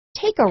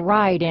Take a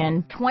ride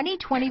in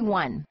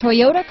 2021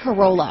 Toyota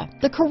Corolla.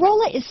 The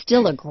Corolla is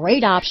still a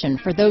great option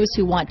for those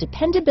who want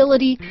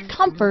dependability,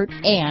 comfort,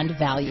 and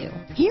value.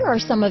 Here are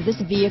some of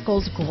this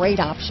vehicle's great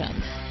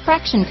options: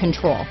 traction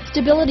control,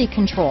 stability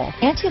control,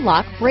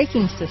 anti-lock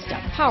braking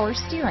system, power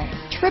steering,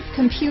 trip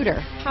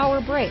computer,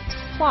 power brakes,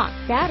 clock,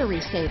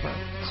 battery saver,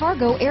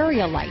 cargo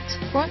area light,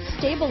 front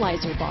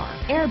stabilizer bar,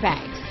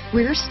 airbags,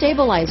 rear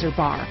stabilizer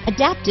bar,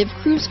 adaptive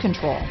cruise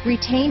control,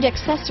 retained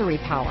accessory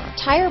power,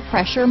 tire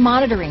pressure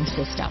monitoring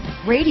system,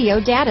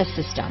 radio data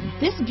system.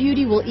 This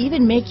beauty will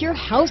even make your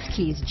house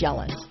keys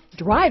jealous.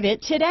 Drive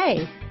it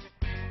today.